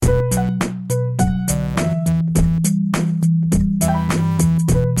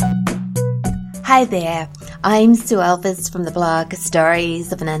Hi there, I'm Sue Elvis from the blog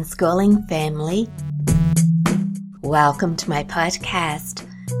Stories of an Unschooling Family. Welcome to my podcast.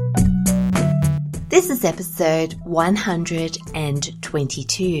 This is episode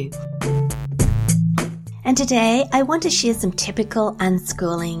 122. And today I want to share some typical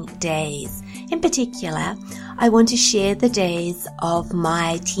unschooling days. In particular, I want to share the days of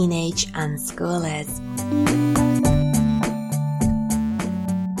my teenage unschoolers.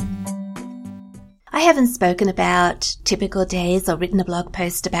 I haven't spoken about typical days or written a blog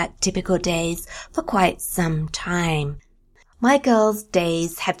post about typical days for quite some time. My girls'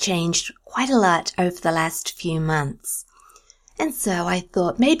 days have changed quite a lot over the last few months. And so I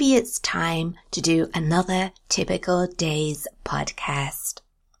thought maybe it's time to do another Typical Days podcast.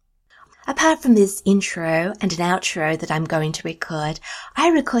 Apart from this intro and an outro that I'm going to record, I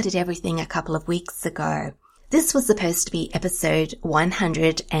recorded everything a couple of weeks ago. This was supposed to be episode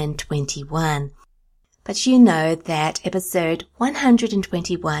 121. But you know that episode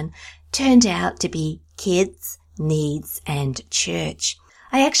 121 turned out to be Kids, Needs and Church.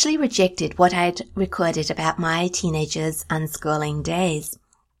 I actually rejected what I'd recorded about my teenagers' unschooling days.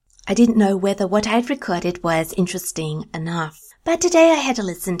 I didn't know whether what I'd recorded was interesting enough. But today I had to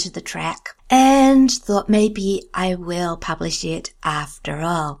listen to the track and thought maybe I will publish it after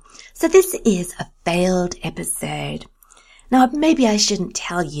all. So this is a failed episode. Now maybe I shouldn't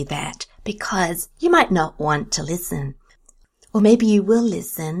tell you that, because you might not want to listen. Or maybe you will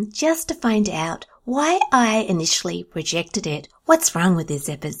listen just to find out why I initially rejected it. What's wrong with this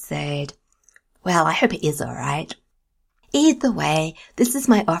episode? Well, I hope it is all right. Either way, this is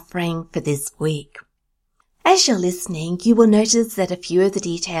my offering for this week. As you're listening, you will notice that a few of the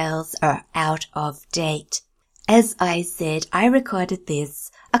details are out of date. As I said, I recorded this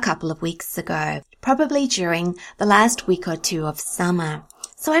a couple of weeks ago, probably during the last week or two of summer.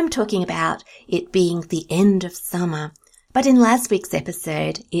 So I'm talking about it being the end of summer. But in last week's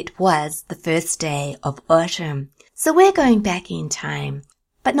episode, it was the first day of autumn. So we're going back in time,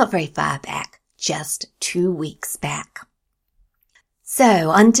 but not very far back, just 2 weeks back.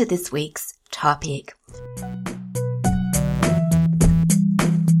 So on to this week's topic.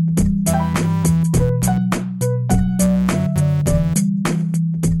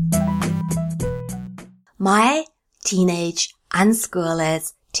 My teenage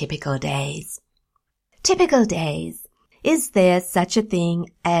unschoolers' typical days. Typical days. Is there such a thing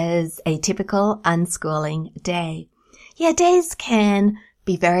as a typical unschooling day? Yeah, days can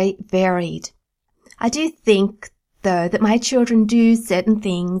be very varied. I do think, though, that my children do certain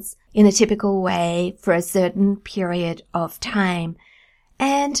things in a typical way for a certain period of time.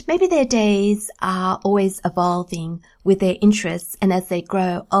 And maybe their days are always evolving with their interests and as they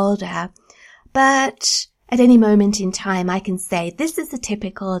grow older. But at any moment in time, I can say this is a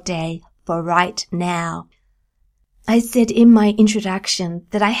typical day for right now. I said in my introduction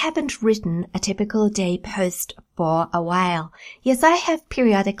that I haven't written a typical day post for a while. Yes, I have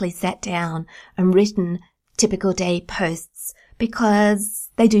periodically sat down and written typical day posts because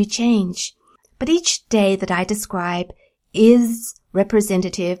they do change. But each day that I describe is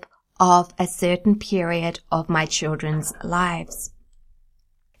representative of a certain period of my children's lives.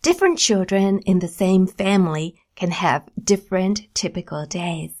 Different children in the same family can have different typical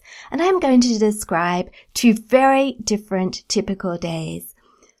days. And I'm going to describe 2 very different typical days.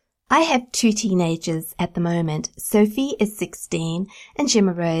 I have 2 teenagers at the moment. Sophie is 16 and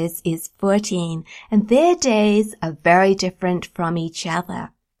Gemma Rose is 14. And their days are very different from each other.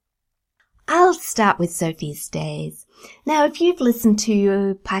 I'll start with Sophie's days. Now, if you've listened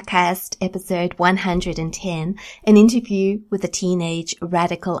to podcast episode 110, an interview with a teenage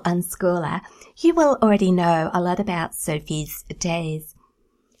radical unschooler, you will already know a lot about Sophie's days.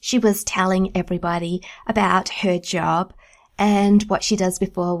 She was telling everybody about her job and what she does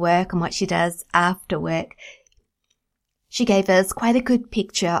before work and what she does after work. She gave us quite a good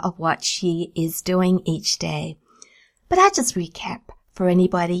picture of what she is doing each day. But I'll just recap for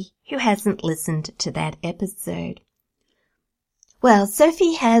anybody who hasn't listened to that episode. Well,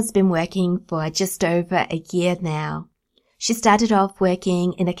 Sophie has been working for just over a year now. She started off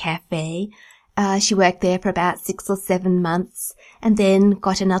working in a cafe. She worked there for about 6 or 7 months and then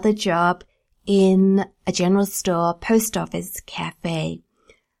got another job in a general store post office cafe.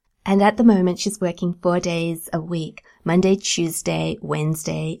 And at the moment she's working 4 days a week, Monday, Tuesday,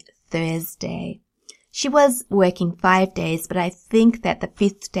 Wednesday, Thursday. She was working 5 days, but I think that the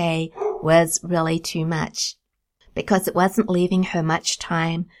 5th day was really too much, because it wasn't leaving her much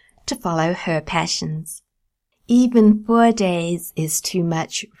time to follow her passions. Even 4 days is too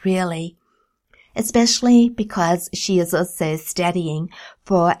much, really. especially because she is also studying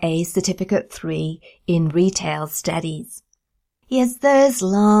for a Certificate 3 in Retail Studies. Yes, those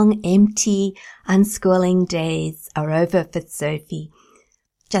long, empty, unschooling days are over for Sophie.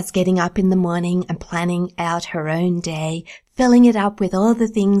 Just getting up in the morning and planning out her own day, filling it up with all the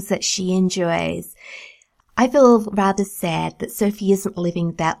things that she enjoys. I feel rather sad that Sophie isn't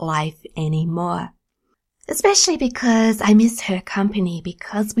living that life anymore. Especially because I miss her company,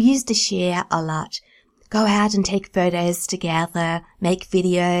 because we used to share a lot. Go out and take photos together, make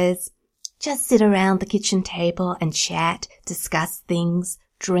videos, just sit around the kitchen table and chat, discuss things,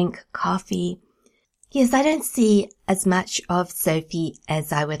 drink coffee. Yes, I don't see as much of Sophie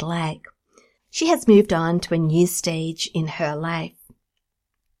as I would like. She has moved on to a new stage in her life.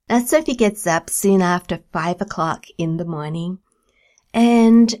 Now, Sophie gets up soon after 5 o'clock in the morning,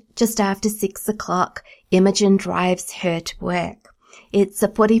 and just after 6 o'clock, Imogen drives her to work. It's a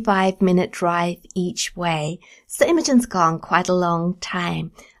 45-minute drive each way, so Imogen's gone quite a long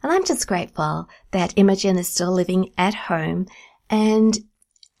time, and I'm just grateful that Imogen is still living at home and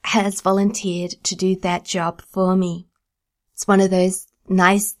has volunteered to do that job for me. It's one of those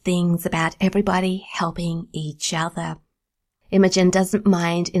nice things about everybody helping each other. Imogen doesn't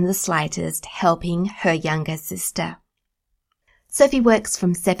mind in the slightest helping her younger sister. Sophie works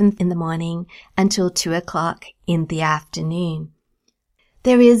from 7 in the morning until 2 o'clock in the afternoon.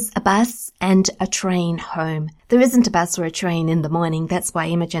 There is a bus and a train home. There isn't a bus or a train in the morning. That's why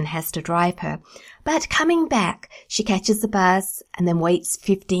Imogen has to drive her. But coming back, she catches the bus and then waits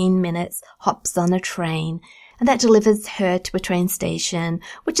 15 minutes, hops on a train, and that delivers her to a train station,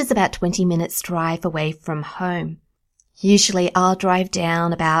 which is about 20 minutes drive away from home. Usually I'll drive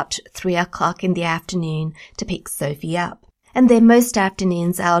down about 3 o'clock in the afternoon to pick Sophie up. And then most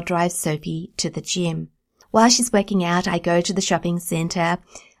afternoons I'll drive Sophie to the gym. While she's working out, I go to the shopping centre.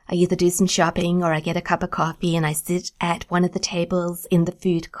 I either do some shopping or I get a cup of coffee and I sit at one of the tables in the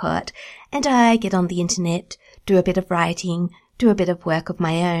food court and I get on the internet, do a bit of writing, do a bit of work of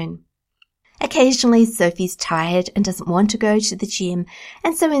my own. Occasionally Sophie's tired and doesn't want to go to the gym,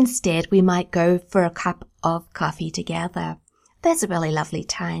 and so instead we might go for a cup of coffee together. Those are really lovely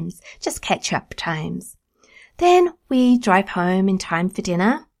times, just catch-up times. Then we drive home in time for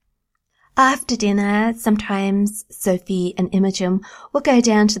dinner. After dinner, sometimes Sophie and Imogen will go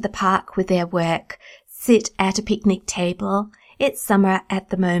down to the park with their work, sit at a picnic table. It's summer at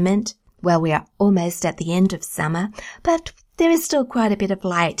the moment. Well, we are almost at the end of summer, but there is still quite a bit of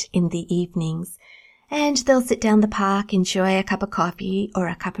light in the evenings. And they'll sit down the park, enjoy a cup of coffee or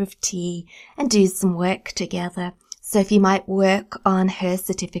a cup of tea, and do some work together. Sophie might work on her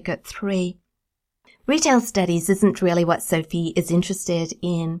Certificate 3. Retail Studies isn't really what Sophie is interested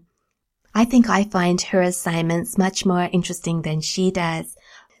in. I think I find her assignments much more interesting than she does.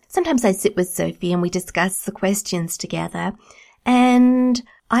 Sometimes I sit with Sophie and we discuss the questions together, and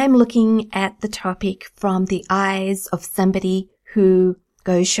I'm looking at the topic from the eyes of somebody who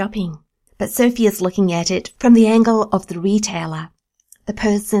goes shopping. But Sophie is looking at it from the angle of the retailer, the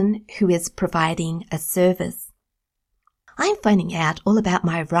person who is providing a service. I'm finding out all about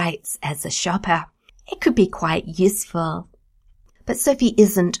my rights as a shopper. It could be quite useful. But Sophie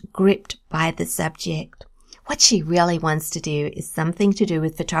isn't gripped by the subject. What she really wants to do is something to do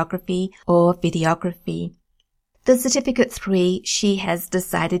with photography or videography. The Certificate 3 she has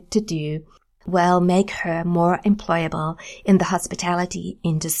decided to do will make her more employable in the hospitality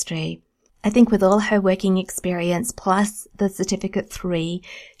industry. I think with all her working experience plus the Certificate 3,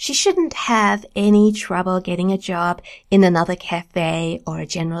 she shouldn't have any trouble getting a job in another cafe or a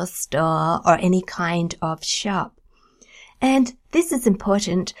general store or any kind of shop. And this is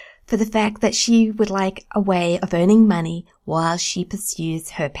important for the fact that she would like a way of earning money while she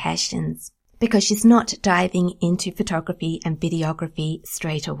pursues her passions, because she's not diving into photography and videography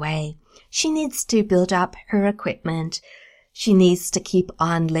straight away. She needs to build up her equipment. She needs to keep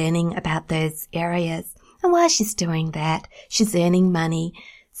on learning about those areas. And while she's doing that, she's earning money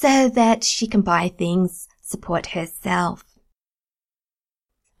so that she can buy things, support herself.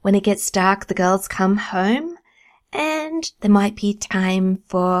 When it gets dark, the girls come home, and there might be time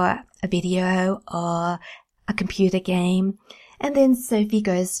for a video or a computer game. And then Sophie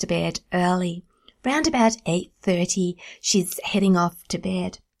goes to bed early. Round about 8:30, she's heading off to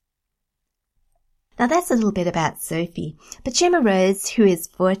bed. Now that's a little bit about Sophie. But Gemma Rose, who is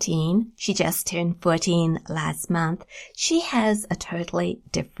 14, she just turned 14 last month, she has a totally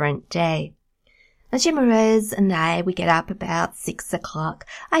different day. Now Gemma Rose and I, we get up about 6 o'clock.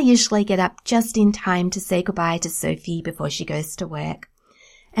 I usually get up just in time to say goodbye to Sophie before she goes to work.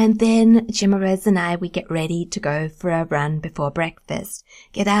 And then Gemma Rose and I, we get ready to go for a run before breakfast.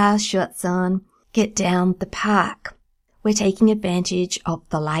 Get our shorts on, get down the park. We're taking advantage of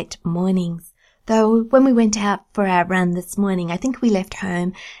the light mornings. Though when we went out for our run this morning, I think we left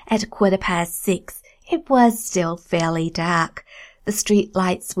home at 6:15. It was still fairly dark. The street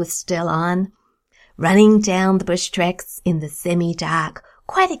lights were still on. Running down the bush tracks in the semi-dark,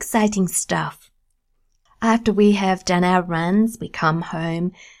 quite exciting stuff. After we have done our runs, we come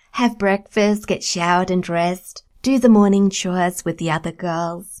home, have breakfast, get showered and dressed, do the morning chores with the other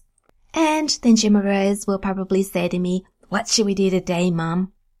girls. And then Gemma Rose will probably say to me, "What shall we do today,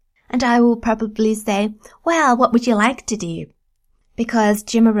 Mum?" And I will probably say, "Well, what would you like to do?" Because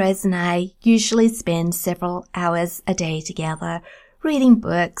Gemma Rose and I usually spend several hours a day together, reading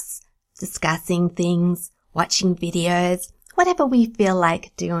books, discussing things, watching videos, whatever we feel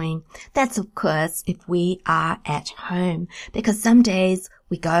like doing. That's of course if we are at home, because some days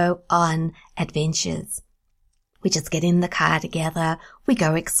we go on adventures. We just get in the car together, we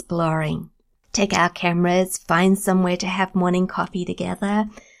go exploring, take our cameras, find somewhere to have morning coffee together,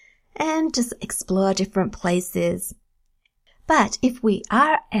 and just explore different places. But if we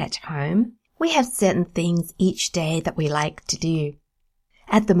are at home, we have certain things each day that we like to do.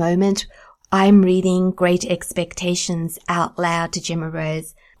 At the moment, I'm reading Great Expectations out loud to Gemma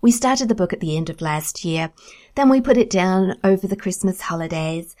Rose. We started the book at the end of last year, then we put it down over the Christmas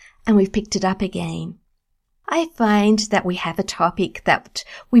holidays, and we've picked it up again. I find that we have a topic that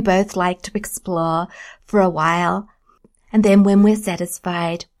we both like to explore for a while, and then when we're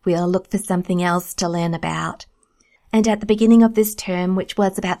satisfied, we'll look for something else to learn about. And at the beginning of this term, which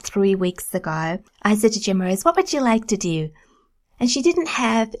was about 3 weeks ago, I said to Gemma Rose, "What would you like to do?" And she didn't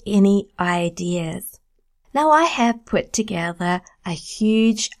have any ideas. Now I have put together a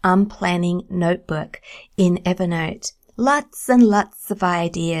huge unplanning notebook in Evernote. Lots and lots of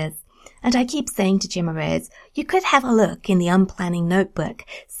ideas. And I keep saying to Gemma Rose, "You could have a look in the unplanning notebook,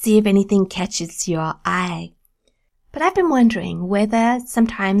 see if anything catches your eye." But I've been wondering whether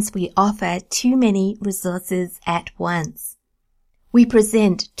sometimes we offer too many resources at once. We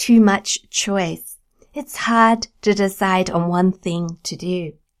present too much choice. It's hard to decide on one thing to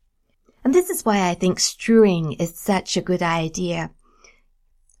do. And this is why I think strewing is such a good idea.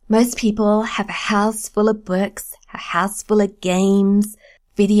 Most people have a house full of books, a house full of games,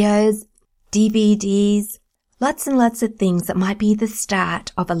 videos, DVDs, lots and lots of things that might be the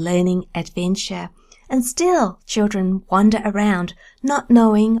start of a learning adventure. And still, children wander around not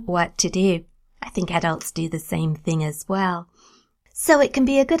knowing what to do. I think adults do the same thing as well. So it can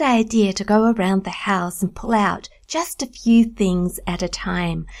be a good idea to go around the house and pull out just a few things at a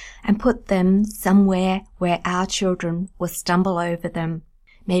time and put them somewhere where our children will stumble over them.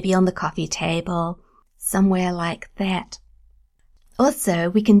 Maybe on the coffee table, somewhere like that. Also,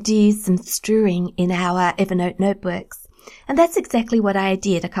 we can do some strewing in our Evernote notebooks. And that's exactly what I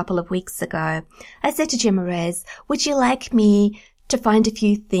did a couple of weeks ago. I said to Gemma Rose, "Would you like me to find a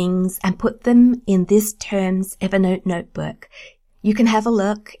few things and put them in this term's Evernote notebook? You can have a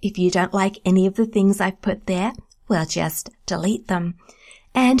look. If you don't like any of the things I've put there, well, just delete them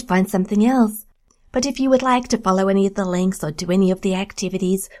and find something else. But if you would like to follow any of the links or do any of the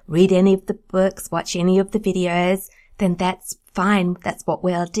activities, read any of the books, watch any of the videos, then that's fine. That's what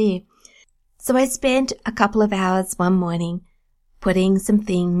we'll do." So I spent a couple of hours one morning putting some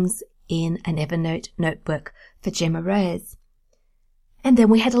things in an Evernote notebook for Gemma Rose. And then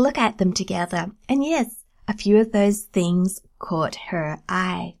we had a look at them together. And yes, a few of those things caught her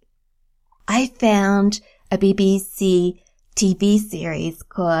eye. I found a BBC TV series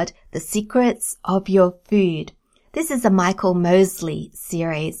called The Secrets of Your Food. This is a Michael Mosley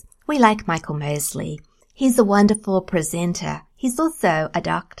series. We like Michael Mosley. He's a wonderful presenter. He's also a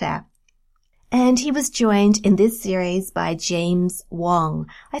doctor. And he was joined in this series by James Wong.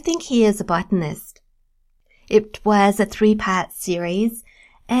 I think he is a botanist. It was a 3-part series,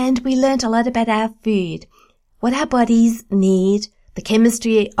 and we learned a lot about our food, what our bodies need, the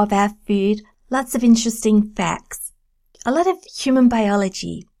chemistry of our food, lots of interesting facts, a lot of human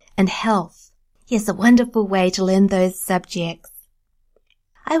biology and health. Yes, a wonderful way to learn those subjects.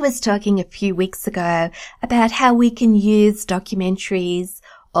 I was talking a few weeks ago about how we can use documentaries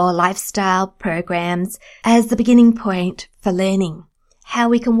or lifestyle programs as the beginning point for learning. How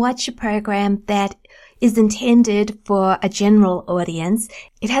we can watch a program that is intended for a general audience.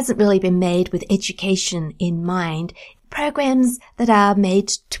 It hasn't really been made with education in mind. Programs that are made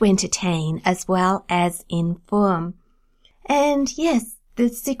to entertain as well as inform. And yes, The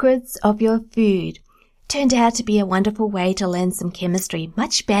Secrets of Your Food turned out to be a wonderful way to learn some chemistry,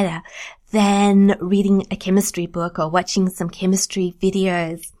 much better than reading a chemistry book or watching some chemistry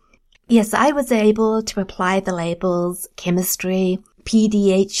videos. Yes, I was able to apply the labels chemistry,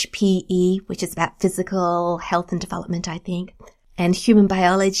 PDHPE, which is about physical health and development, I think, and human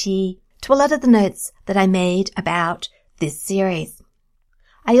biology, to a lot of the notes that I made about this series.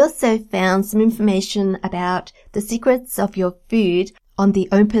 I also found some information about the secrets of your food on the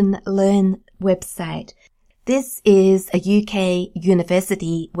Open Learn website. This is a UK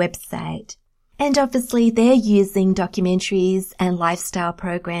university website. And obviously they're using documentaries and lifestyle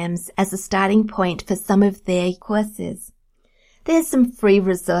programs as a starting point for some of their courses. There's some free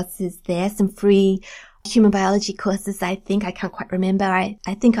resources there, some free human biology courses, I think. I can't quite remember. I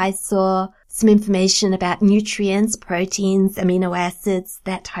think I saw some information about nutrients, proteins, amino acids,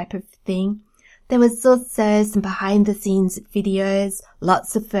 that type of thing. There was also some behind the scenes videos,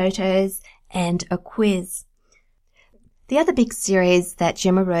 lots of photos, and a quiz. The other big series that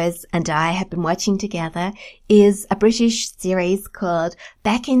Gemma Rose and I have been watching together is a British series called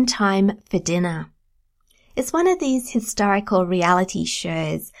Back in Time for Dinner. It's one of these historical reality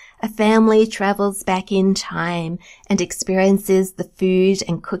shows. A family travels back in time and experiences the food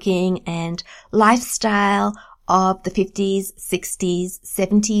and cooking and lifestyle of the 50s, 60s,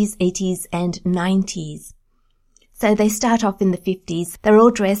 70s, 80s, and 90s. So they start off in the 50s. They're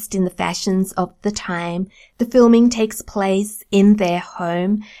all dressed in the fashions of the time. The filming takes place in their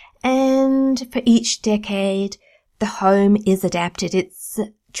home, and for each decade, the home is adapted. It's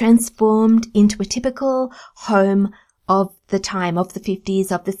transformed into a typical home of the time, of the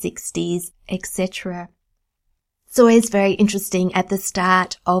 50s, of the 60s, etc. It's always very interesting at the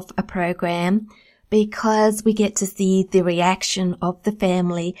start of a program because we get to see the reaction of the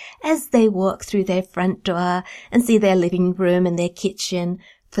family as they walk through their front door and see their living room and their kitchen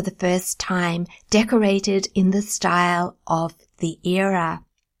for the first time, decorated in the style of the era.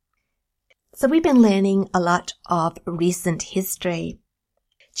 So we've been learning a lot of recent history.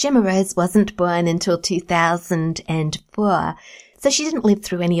 Gemma Rose wasn't born until 2004, so she didn't live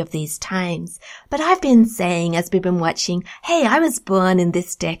through any of these times. But I've been saying, as we've been watching, hey, I was born in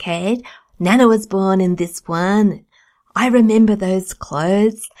this decade. Nana was born in this one. I remember those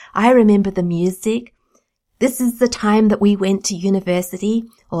clothes. I remember the music. This is the time that we went to university,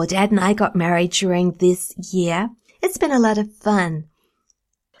 or Dad and I got married during this year. It's been a lot of fun.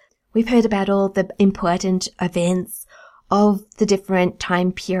 We've heard about all the important events of the different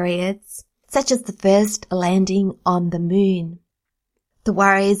time periods, such as the first landing on the moon, the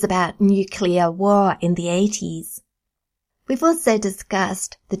worries about nuclear war in the 80s. We've also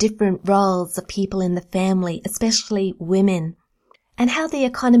discussed the different roles of people in the family, especially women, and how the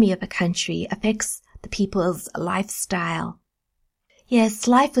economy of a country affects the people's lifestyle. Yes,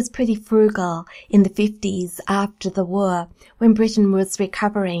 life was pretty frugal in the 50s after the war, when Britain was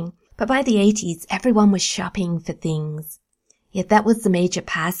recovering, but by the 80s everyone was shopping for things. Yet that was the major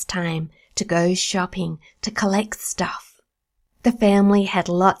pastime, to go shopping, to collect stuff. The family had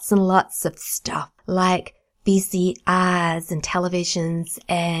lots and lots of stuff, like VCRs and televisions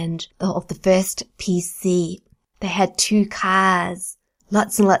and the first PC. They had 2 cars,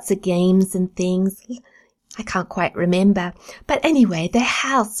 lots and lots of games and things. I can't quite remember. But anyway, their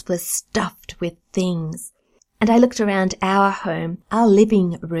house was stuffed with things. And I looked around our home. Our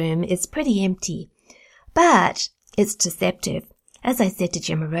living room is pretty empty. But it's deceptive. As I said to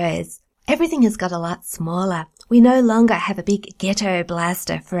Gemma Rose, everything has got a lot smaller. We no longer have a big ghetto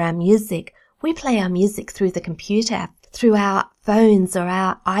blaster for our music. We play our music through the computer, through our phones or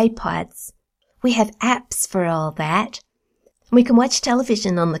our iPods. We have apps for all that. We can watch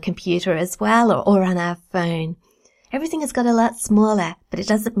television on the computer as well, or on our phone. Everything has got a lot smaller, but it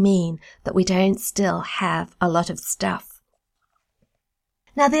doesn't mean that we don't still have a lot of stuff.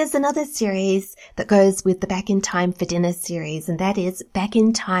 Now there's another series that goes with the Back in Time for Dinner series, and that is Back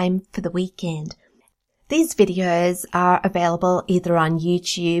in Time for the Weekend. These videos are available either on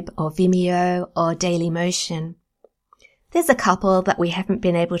YouTube or Vimeo or Dailymotion. There's a couple that we haven't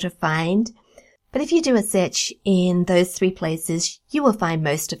been able to find, but if you do a search in those 3 places, you will find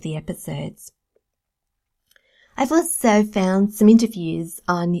most of the episodes. I've also found some interviews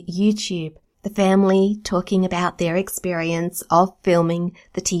on YouTube, the family talking about their experience of filming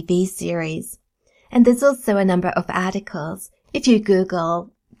the TV series. And there's also a number of articles. If you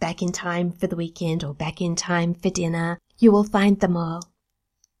Google Back in Time for the Weekend or Back in Time for Dinner, you will find them all.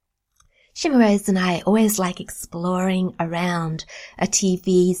 Gemma Rose and I always like exploring around a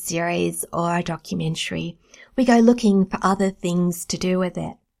TV series or a documentary. We go looking for other things to do with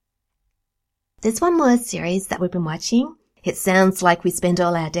it. There's one more series that we've been watching. It sounds like we spend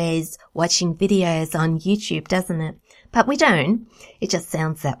all our days watching videos on YouTube, doesn't it? But we don't. It just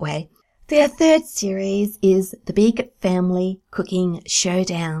sounds that way. Their third series is The Big Family Cooking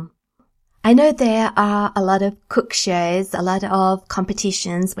Showdown. I know there are a lot of cook shows, a lot of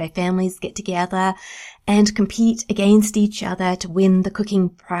competitions where families get together and compete against each other to win the cooking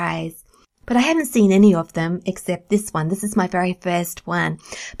prize. But I haven't seen any of them except this one. This is my very first one.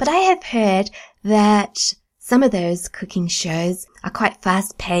 But I have heard that some of those cooking shows are quite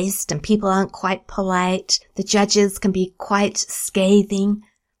fast-paced and people aren't quite polite. The judges can be quite scathing,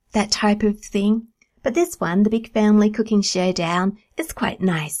 that type of thing. But this one, the Big Family Cooking Showdown, is quite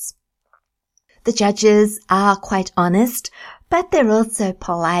nice. The judges are quite honest, but they're also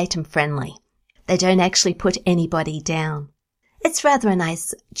polite and friendly. They don't actually put anybody down. It's rather a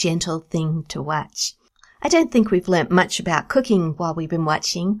nice, gentle thing to watch. I don't think we've learnt much about cooking while we've been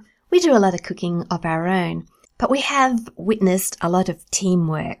watching. We do a lot of cooking of our own, but we have witnessed a lot of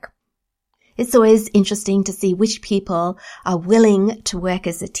teamwork. It's always interesting to see which people are willing to work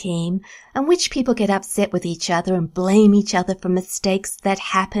as a team and which people get upset with each other and blame each other for mistakes that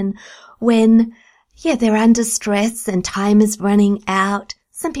happen when, they're under stress and time is running out.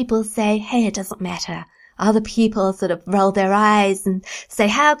 Some people say, hey, it doesn't matter. Other people sort of roll their eyes and say,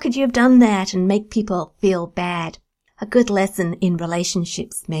 how could you have done that? And make people feel bad. A good lesson in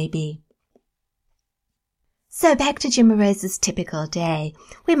relationships, maybe. So back to Jim and Rose's typical day.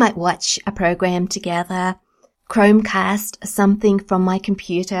 We might watch a program together, Chromecast something from my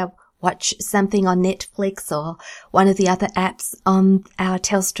computer, watch something on Netflix or one of the other apps on our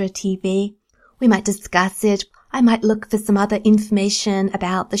Telstra TV. We might discuss it. I might look for some other information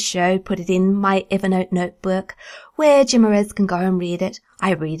about the show, put it in my Evernote notebook where Jim and Rose can go and read it.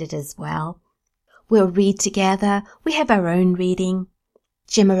 I read it as well. We'll read together. We have our own reading.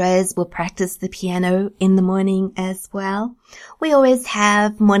 Jim and Rose will practice the piano in the morning as well. We always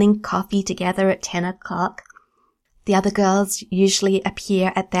have morning coffee together at 10 o'clock. The other girls usually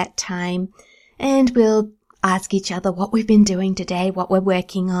appear at that time, and we'll ask each other what we've been doing today, what we're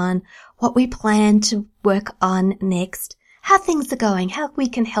working on, what we plan to work on next, how things are going, how we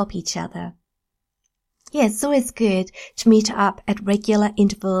can help each other. It's always good to meet up at regular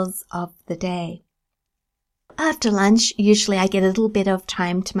intervals of the day. After lunch, usually I get a little bit of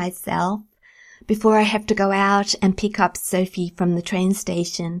time to myself before I have to go out and pick up Sophie from the train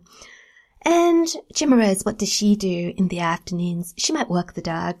station. And Jim and Rose, what does she do in the afternoons? She might walk the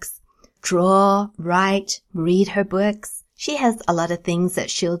dogs, draw, write, read her books. She has a lot of things that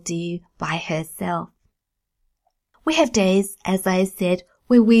she'll do by herself. We have days, as I said,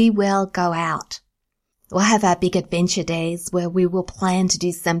 where we will go out. We'll have our big adventure days where we will plan to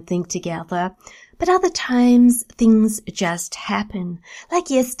do something together, but other times things just happen. Like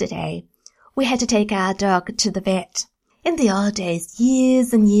yesterday, we had to take our dog to the vet. In the old days,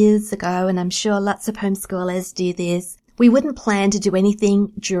 years and years ago, and I'm sure lots of homeschoolers do this, we wouldn't plan to do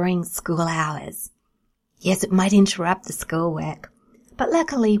anything during school hours. Yes, it might interrupt the schoolwork, but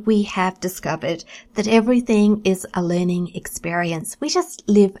luckily we have discovered that everything is a learning experience. We just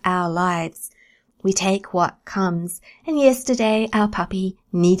live our lives. We take what comes, and yesterday our puppy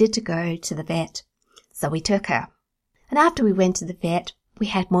needed to go to the vet, so we took her. And after we went to the vet, we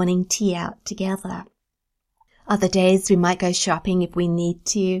had morning tea out together. Other days we might go shopping if we need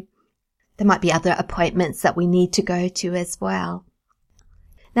to. There might be other appointments that we need to go to as well.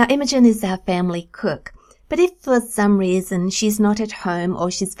 Now Imogen is our family cook, but if for some reason she's not at home or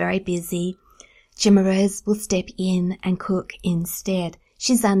she's very busy, Jim and Rose will step in and cook instead.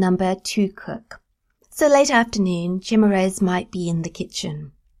 She's our number 2 cook. So late afternoon, Jim and Rose might be in the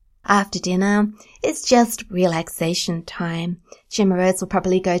kitchen. After dinner, it's just relaxation time. Jim and Rose will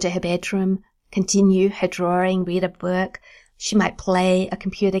probably go to her bedroom, continue her drawing, read a book. She might play a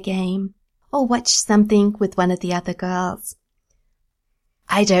computer game or watch something with one of the other girls.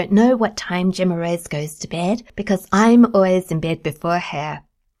 I don't know what time Jim and Rose goes to bed because I'm always in bed before her.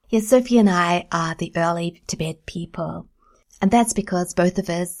 Yes, Sophie and I are the early to bed people. And that's because both of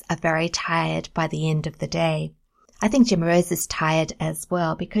us are very tired by the end of the day. I think Jim and Rose is tired as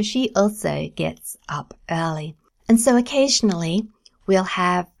well because she also gets up early. And so occasionally we'll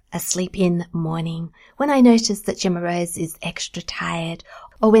have a sleep-in morning when I notice that Jim and Rose is extra tired,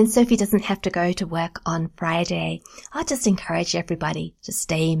 or when Sophie doesn't have to go to work on Friday. I'll just encourage everybody to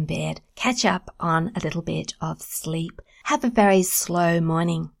stay in bed, catch up on a little bit of sleep, have a very slow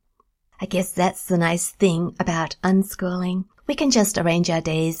morning. I guess that's the nice thing about unschooling. We can just arrange our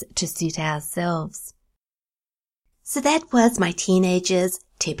days to suit ourselves. So that was my teenagers'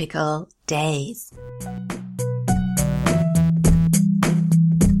 typical days.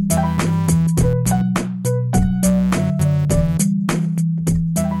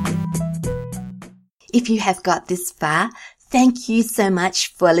 If you have got this far, thank you so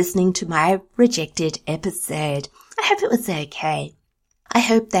much for listening to my rejected episode. I hope it was okay. I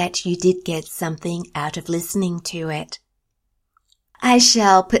hope that you did get something out of listening to it. I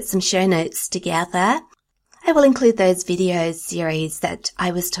shall put some show notes together. I will include those video series that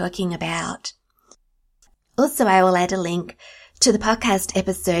I was talking about. Also, I will add a link to the podcast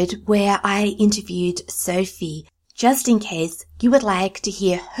episode where I interviewed Sophie, just in case you would like to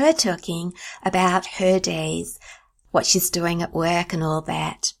hear her talking about her days, what she's doing at work and all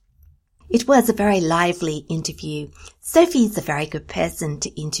that. It was a very lively interview. Sophie's a very good person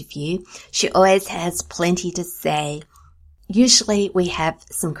to interview. She always has plenty to say. Usually we have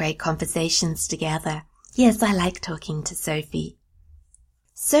some great conversations together. Yes, I like talking to Sophie.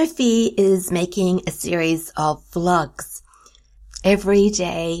 Sophie is making a series of vlogs. Every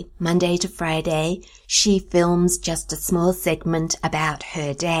day, Monday to Friday, she films just a small segment about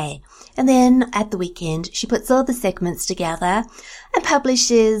her day. And then at the weekend, she puts all the segments together and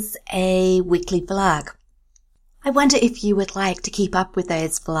publishes a weekly vlog. I wonder if you would like to keep up with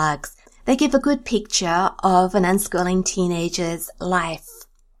those vlogs. They give a good picture of an unschooling teenager's life.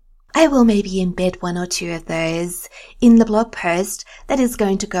 I will maybe embed one or two of those in the blog post that is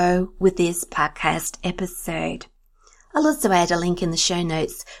going to go with this podcast episode. I'll also add a link in the show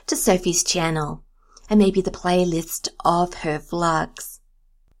notes to Sophie's channel and maybe the playlist of her vlogs.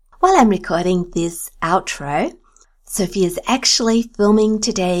 While I'm recording this outro, Sophie is actually filming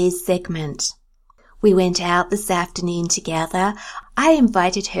today's segment. We went out this afternoon together. I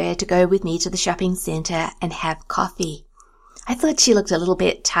invited her to go with me to the shopping centre and have coffee. I thought she looked a little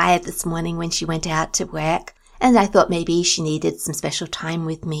bit tired this morning when she went out to work, and I thought maybe she needed some special time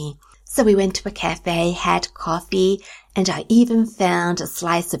with me. So we went to a cafe, had coffee, and I even found a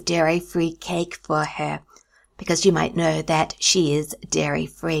slice of dairy-free cake for her, because you might know that she is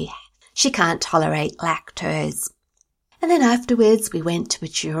dairy-free. She can't tolerate lactose. And then afterwards we went to a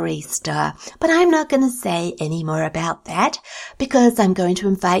jewelry store, but I'm not going to say any more about that because I'm going to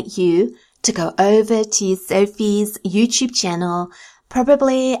invite you to go over to Sophie's YouTube channel,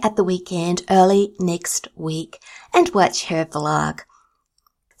 probably at the weekend, early next week, and watch her vlog.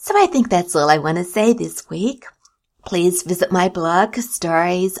 So I think that's all I want to say this week. Please visit my blog,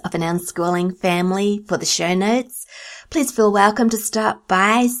 Stories of an Unschooling Family, for the show notes. Please feel welcome to stop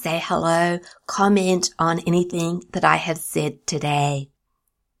by, say hello, comment on anything that I have said today.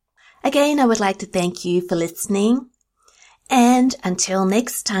 Again, I would like to thank you for listening. And until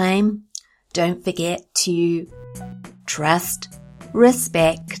next time, don't forget to trust,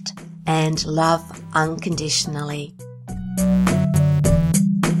 respect, and love unconditionally.